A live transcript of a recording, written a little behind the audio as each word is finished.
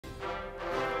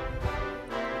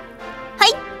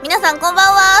さんこんば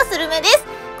んは、スルメです。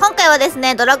今回はです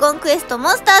ね、ドラゴンクエスト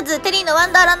モンスターズテリーのワ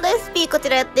ンダーランドSp、こち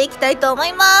らやっていきたいと思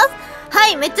います。は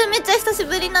い、めちゃめちゃ久し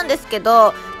ぶりなんですけ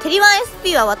ど、テリワン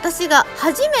Spは私が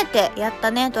初めてやった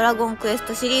ね、ドラゴンクエス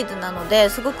トシリーズなので、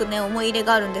すごくね、思い入れ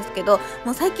があるんですけど、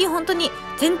もう最近本当に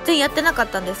全然やってなかっ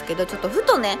たんですけど、ちょっとふ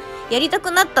とね、やりたく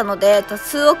なったので、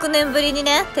数億年ぶりに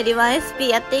ね、テリワンSp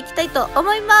やっていきたいと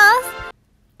思います。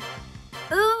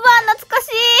うわ、懐かし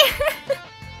い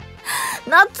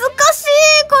懐かし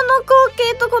い、この光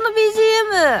景とこの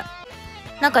BGM。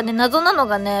 なんかね、謎なの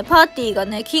がね、パーティーが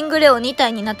ね、キングレオ2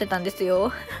体になってたんです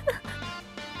よ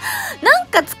なん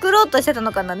か作ろうとしてた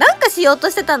のかな、なんかしよう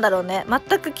としてたんだろうね。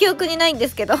全く記憶にないんで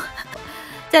すけど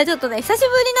じゃあちょっとね、久しぶ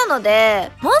りなの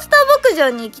でモンスター牧場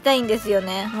に行きたいんですよ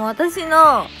ね。もう私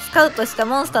のスカウトした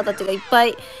モンスターたちがいっぱ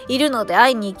いいるので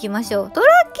会いに行きましょう。ドラ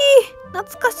ッキー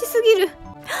懐かしすぎる。いた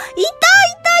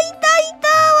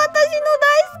私の大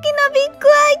好きなビッグ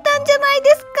アイたんじゃないで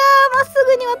すか。まっす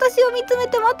ぐに私を見つめ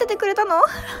て待っててくれたの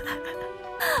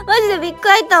マジでビッグ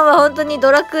アイタンは本当に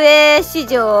ドラクエ史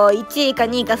上1位か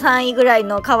2位か3位ぐらい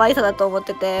の可愛さだと思っ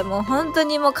てて、もう本当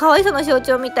にもう可愛さの象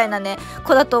徴みたいなね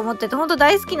子だと思ってて、本当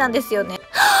大好きなんですよね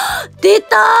出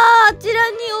たー、あちら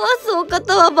におわすお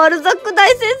方はバルザック大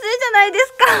先生じゃないで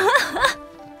すか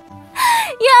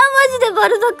いやー、マジでバ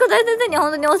ルザック大先生に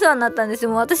本当にお世話になったんですよ。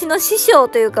もう私の師匠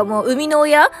というか、もう生みの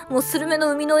親、もうスルメの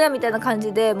生みの親みたいな感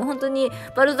じで、もう本当に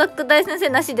バルザック大先生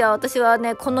なしでは私は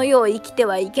ね、この世を生きて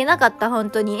はいけなかった、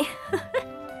本当に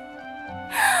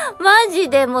マジ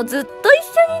でもうずっと一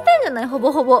緒にいたんじゃない、ほ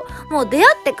ぼほぼ。もう出会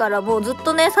ってからもうずっ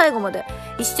とね、最後まで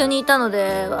一緒にいたの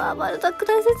で、わー、バルザック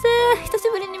大先生久し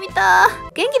ぶりに見た。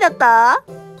元気だった？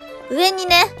上に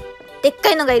ね、でっか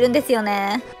いのがいるんですよ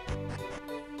ね。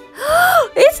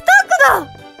エスターク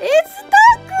だ、エスタ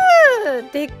ー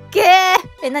クでっけ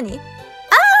ー。何？待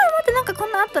って、なんかこ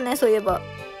んなあったね、そういえば。危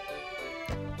な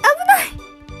い。鬼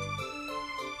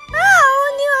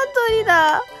は鳥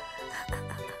だ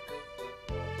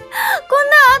こん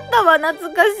なんあったわ、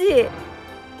懐かしい。エ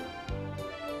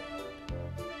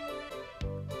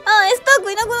スター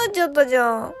クいなくなっちゃったじ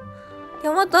ゃん。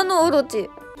ヤマタノオロチ。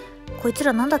こいつ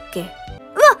らなんだっけ？うわ、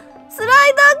スライダークロ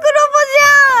ボじ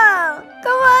ゃん、か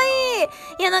わいい。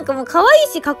いや、なんかもう可愛い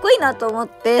しかっこいいなと思っ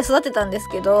て育てたんです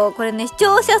けど、これね、視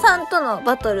聴者さんとの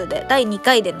バトルで第2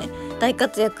回でね、大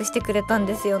活躍してくれたん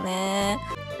ですよね。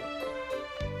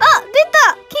あ、出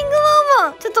たキングモ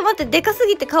ーモン。ちょっと待って、でかす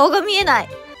ぎて顔が見えない。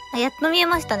やっと見え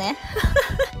ましたね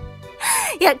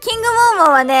いや、キングモー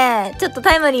モンはね、ちょっと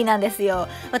タイムリーなんですよ。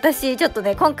私ちょっと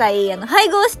ね、今回配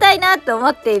合したいなって思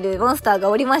っているモンスターが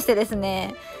おりましてです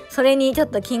ね、それにちょっ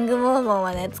とキングモーモン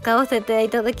はね、使わせてい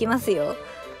ただきますよ。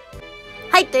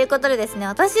はい、ということでですね、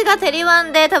私がテリワ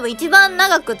ンで多分一番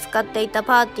長く使っていた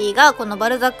パーティーがこのバ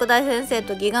ルザック大先生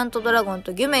とギガントドラゴン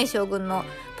とギュメイ将軍の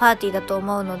パーティーだと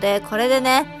思うので、これで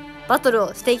ね、バトル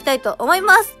をしていきたいと思い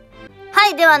ます。は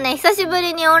い、ではね、久しぶ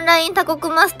りにオンライン多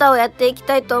国マスターをやっていき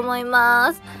たいと思い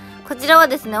ます。こちらは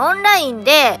ですね、オンライン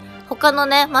で他の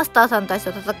ね、マスターさんたち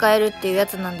と戦えるっていうや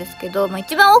つなんですけど、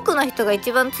一番奥の人が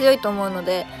一番強いと思うの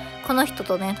で、この人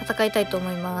とね、戦いたいと思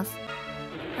います。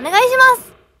お願いしま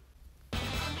す。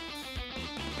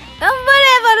頑張れ、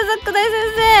バルザック大先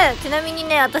生。ちなみに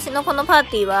ね、私のこのパー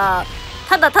ティーは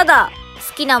ただただ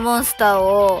好きなモンスター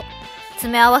を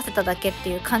詰め合わせただけって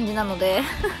いう感じなので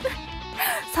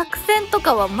作戦と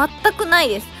かは全くない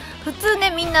です。普通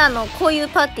ね、みんなこういう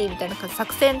パーティーみたいな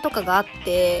作戦とかがあっ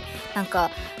て、なん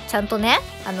かちゃんとね、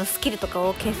スキルとか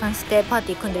を計算してパー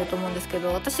ティー組んでると思うんですけ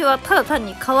ど、私はただ単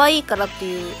に可愛いからって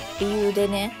いう理由で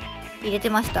ね、入れ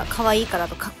てました。可愛いから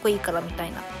とかっこいいからみた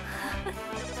いな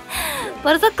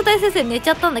バルザック大先生寝ち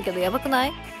ゃったんだけど、やばくない？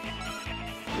あ、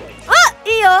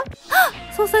いいよ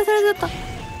相殺されちゃった。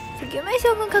ギュメイ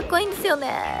将軍かっこいいんですよ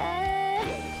ね。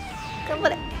頑張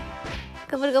れ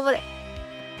頑張れ頑張れ。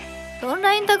オン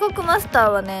ライン多国マスター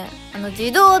はね、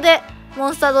自動でモ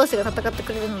ンスター同士が戦って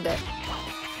くれるので。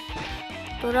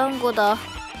ドランゴだ。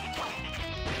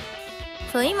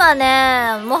そう、今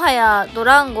ね、もはやド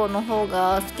ランゴの方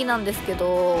が好きなんですけ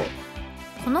ど、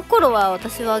この頃は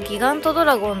私はギガントド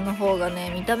ラゴンの方がね、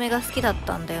見た目が好きだっ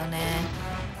たんだよね。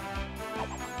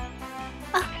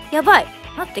あ、やばい。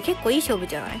待って、結構いい勝負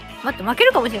じゃない？待って、負け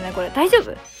るかもしれない、これ。大丈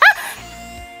夫？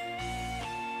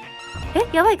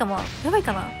やばいかも。やばい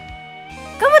かな。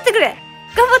頑張ってくれ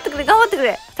頑張ってくれ頑張ってく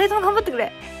れ。2人とも頑張ってく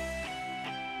れ。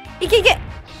いけいけ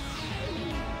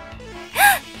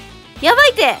やば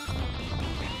いて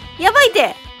やばい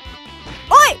て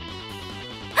おい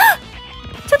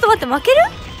ちょっと待って、負ける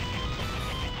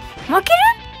バルザッ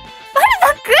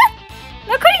ク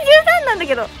残り13なんだ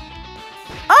けど。おー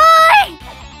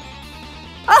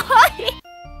い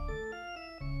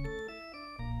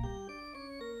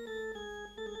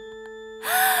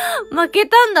負け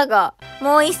たんだが、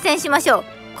もう一戦しましょう。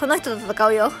この人と戦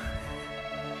うよ。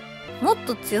もっ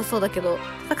と強そうだけど、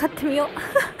戦ってみよう。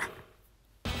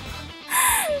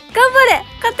頑張れ、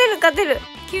勝てる勝てる。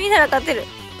君なら勝てる。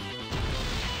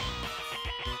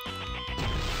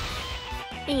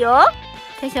いいよ。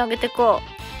テンション上げてこ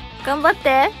う。頑張っ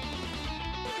て。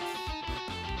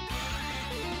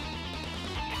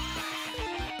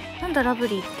なんだラブ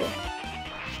リーって。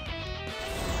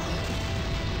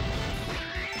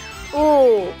お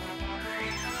お。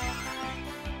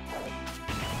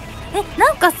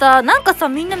なんかさ、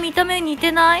みんな見た目似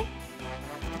てない？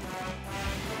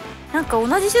なんか同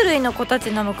じ種類の子た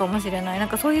ちなのかもしれない。なん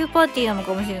かそういうパーティーなの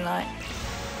かもしれない。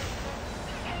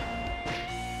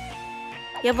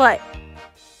やばい。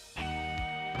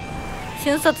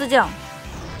瞬殺じゃん。い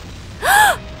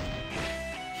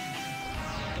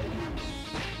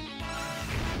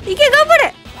け、頑張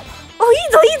れ。お、いい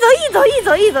ぞいいぞいい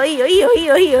ぞいいぞいいぞいいよいいよいい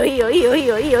よいいよいいよいい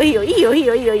よいいよいいよいいよいいよいい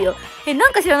よいいよいいよ。な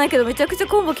んか知らないけどめちゃくちゃ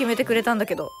コンボ決めてくれたんだ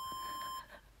けど。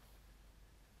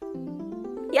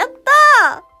やった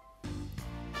ー。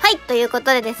はい、というこ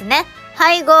とでですね、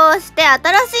配合して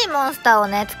新しいモンスターを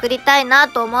ね作りたいな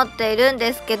と思っているん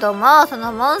ですけども、そ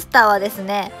のモンスターはです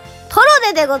ね、トロ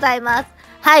デでございます。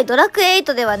はい、ドラクエ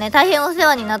8ではね大変お世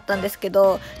話になったんですけ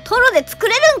ど、トロデ作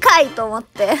れるんかいと思っ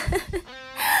て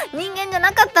人間じゃ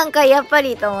なかったんかいやっぱ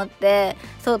りと思って、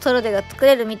そう、トロデが作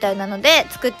れるみたいなので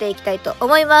作っていきたいと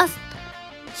思います。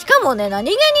しかもね、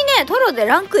何気にねトロデ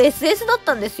ランク SS だっ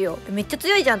たんですよ。めっちゃ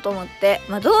強いじゃんと思って、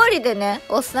道理でね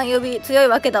おっさん呼び強い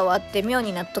わけだわって妙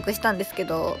に納得したんですけ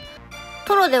ど、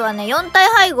トロデはね4体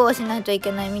配合しないとい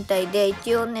けないみたいで、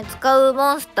一応ね使う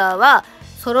モンスターは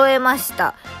揃えまし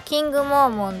た。キングモー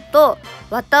モンと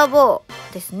ワタボ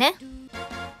ーですね。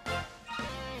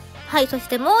はい、そし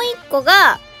てもう一個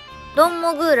がドン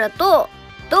モグーラと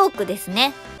ドークです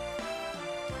ね。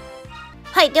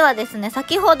はい、ではですね、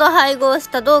先ほど配合し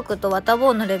たドークとワタ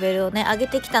ボーのレベルをね上げ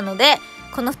てきたので、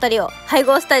この2人を配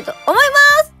合したいと思いま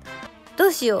す。ど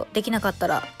うしよう、できなかった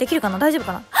ら。できるかな、大丈夫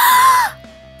かな。はあ、ト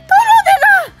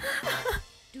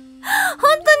ロデだ本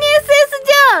当に SS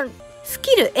じゃん。ス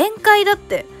キル宴会だっ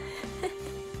て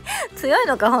強い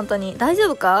のか本当に、大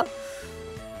丈夫か。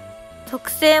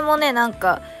特性もね、なん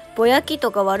かぼやき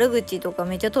とか悪口とか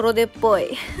めっちゃトロデっぽ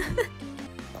い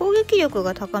攻撃力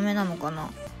が高めなのかな。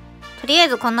とりあえ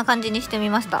ずこんな感じにしてみ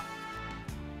ました。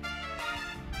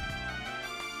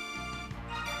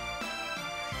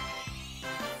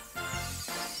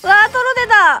うわー、トロデ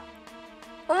だ。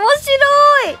面白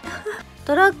い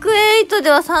ドラクエ8で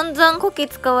は散々コキ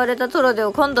使われたトロデ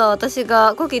を今度は私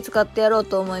がコキ使ってやろう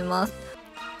と思います。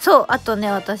そう、あと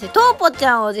ね、私トーポち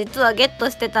ゃんを実はゲッ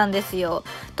トしてたんですよ。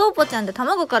トーポちゃんって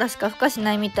卵からしか孵化し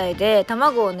ないみたいで、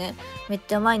卵をねめっ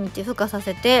ちゃ毎日孵化さ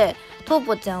せて、トー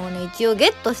ポちゃんをね一応ゲ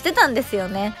ットしてたんですよ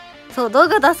ね。そう、動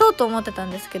画出そうと思ってたん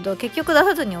ですけど結局出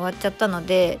さずに終わっちゃったの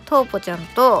で、トーポちゃん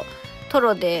とト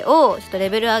ロデをちょっと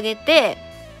レベル上げて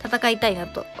戦いたいな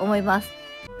と思います。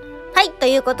はい、と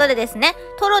いうことでですね、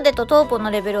トロデとトーポ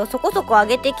のレベルをそこそこ上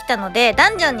げてきたので、ダ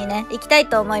ンジョンにね行きたい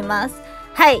と思います。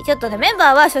はい、ちょっとねメン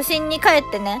バーは初心に帰っ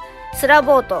てね、スラ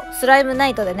ボートスライムナ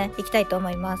イトでね行きたいと思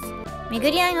います。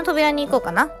巡り合いの扉に行こう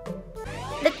かな。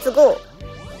レッツゴー。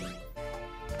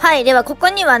はい、ではここ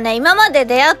にはね今まで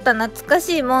出会った懐か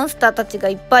しいモンスターたちが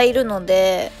いっぱいいるの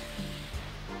で、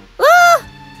わ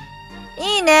ー、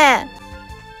いいね。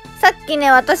さっき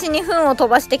ね私に糞を飛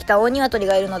ばしてきた大鶏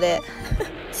がいるので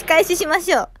仕返ししま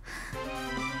しょう。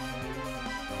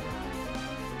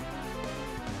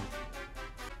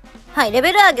はい、レ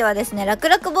ベル上げはですね、楽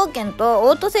々冒険と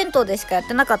オート戦闘でしかやっ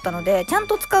てなかったので、ちゃん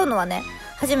と使うのはね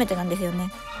初めてなんですよ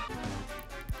ね。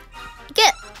いけ。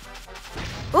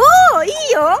おー、いい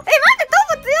よ。待って、ト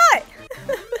ーポ強いこん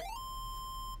なちっ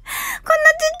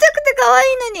ちゃくて可愛い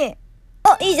のに。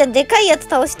お、いいじゃん、でかいやつ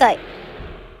倒したい。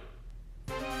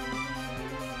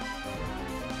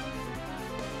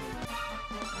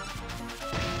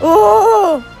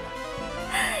おー、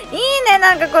いいね。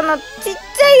なんかこのちっちゃい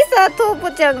さトー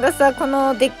ポちゃんがさ、こ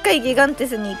のでっかいギガンテ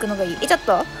スに行くのがいい。ちょっ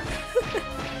とね、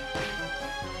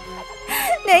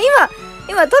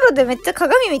今トロでめっちゃ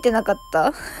鏡見てなかっ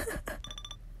た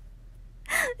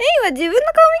今自分の顔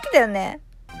見てたよね。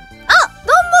あ、ドンモグ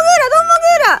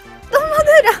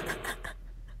ーラ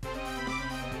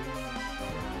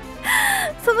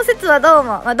その説はどう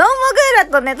も。ドンモグーラ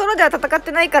とねトロでは戦っ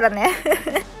てないからね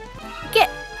いけ。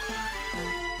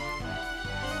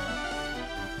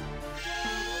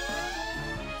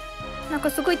なんか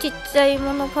すごいちっちゃい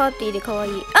ものパーティーで可愛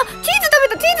い。あ、チーズ食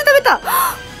べたす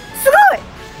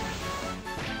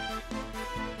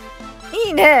ごい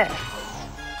いいね。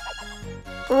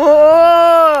お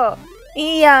ー、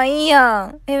いいやんいい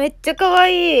やん。めっちゃ可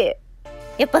愛い。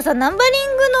やっぱさ、ナンバリ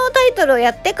ングのタイトルを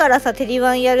やってからさテリ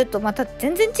ワンやるとまた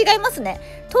全然違いますね。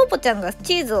トーポちゃんが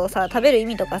チーズをさ食べる意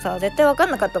味とかさ絶対分か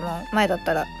んなかったもん、前だっ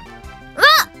たら。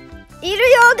いるよ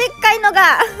でっかいの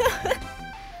が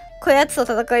こやつ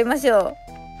と戦いましょう。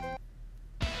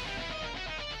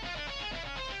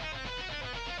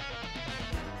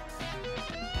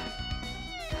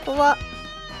怖っ、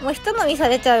もうひと飲みさ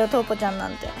れちゃうよトーポちゃんな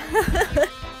んて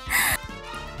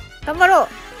頑張ろう。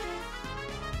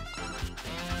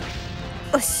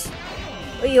よし、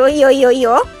おいよいよいよい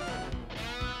よ。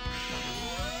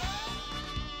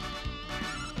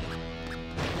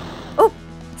お、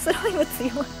スライム強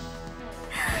い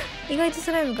意外と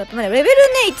スライムかって、まあ、レベルね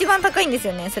一番高いんです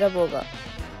よね、スラボーが。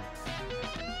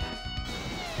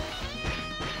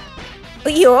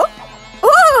いいよ。おお、や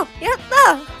っ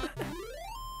た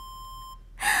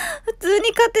普通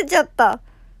に勝てちゃった。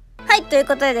はい、という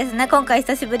ことでですね、今回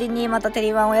久しぶりにまたテ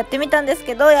リワンをやってみたんです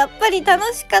けど、やっぱり楽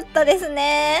しかったです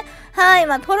ね。はい、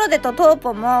トロデとトー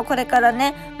ポもこれから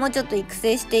ね、もうちょっと育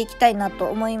成していきたいなと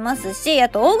思いますし、あ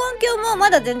と黄金鏡もま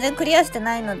だ全然クリアして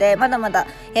ないので、まだまだ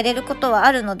やれることは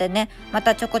あるのでね、ま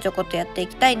たちょこちょことやってい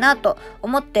きたいなと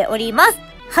思っております。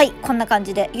はい、こんな感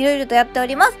じでいろいろとやってお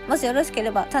ります。もしよろしけ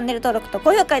ればチャンネル登録と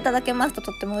高評価いただけますと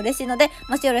とっても嬉しいので、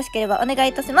もしよろしければお願い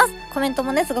いたします。コメント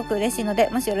もねすごく嬉しいので、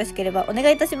もしよろしければお願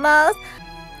いいたします。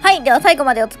はい、では最後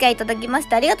までお付き合いいただきまし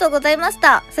てありがとうございまし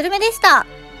た。スルメでした。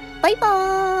バイバ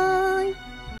ーイ。